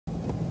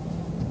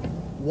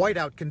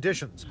whiteout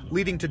conditions,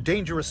 leading to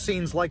dangerous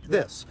scenes like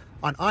this.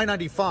 On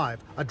I-95,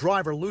 a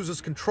driver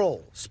loses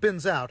control,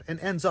 spins out, and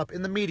ends up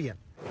in the median.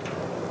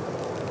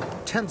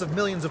 Tens of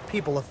millions of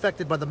people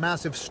affected by the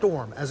massive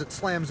storm as it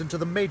slams into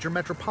the major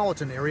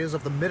metropolitan areas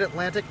of the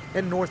mid-Atlantic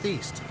and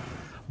Northeast.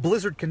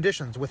 Blizzard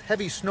conditions with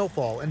heavy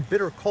snowfall and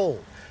bitter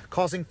cold,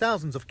 causing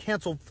thousands of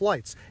canceled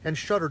flights and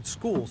shuttered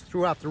schools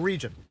throughout the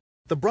region.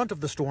 The brunt of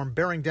the storm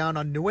bearing down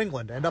on New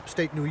England and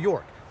upstate New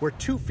York, where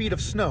 2 feet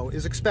of snow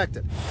is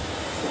expected.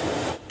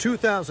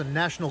 2,000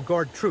 National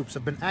Guard troops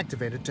have been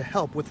activated to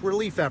help with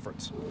relief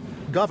efforts.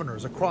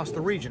 Governors across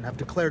the region have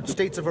declared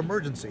states of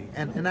emergency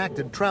and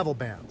enacted travel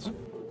bans.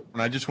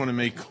 And I just want to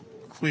make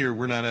clear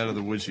we're not out of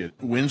the woods yet.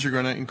 Winds are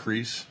going to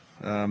increase,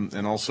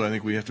 and also I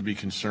think we have to be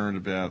concerned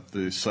about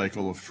the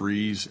cycle of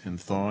freeze and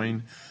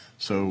thawing,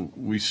 so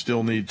we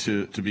still need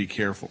to be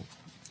careful.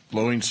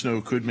 Blowing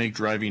snow could make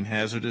driving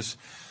hazardous,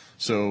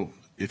 so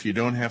if you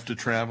don't have to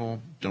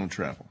travel, don't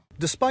travel.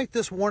 Despite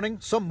this warning,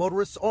 some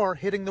motorists are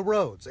hitting the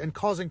roads and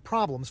causing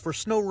problems for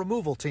snow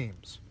removal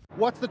teams.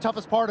 What's the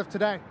toughest part of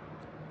today?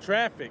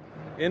 Traffic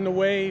in the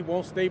way,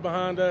 won't stay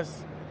behind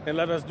us and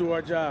let us do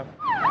our job.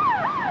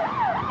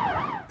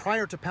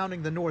 Prior to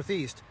pounding the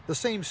Northeast, the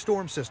same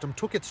storm system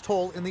took its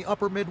toll in the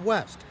upper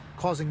Midwest,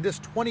 causing this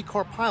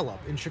 20-car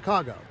pileup in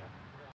Chicago.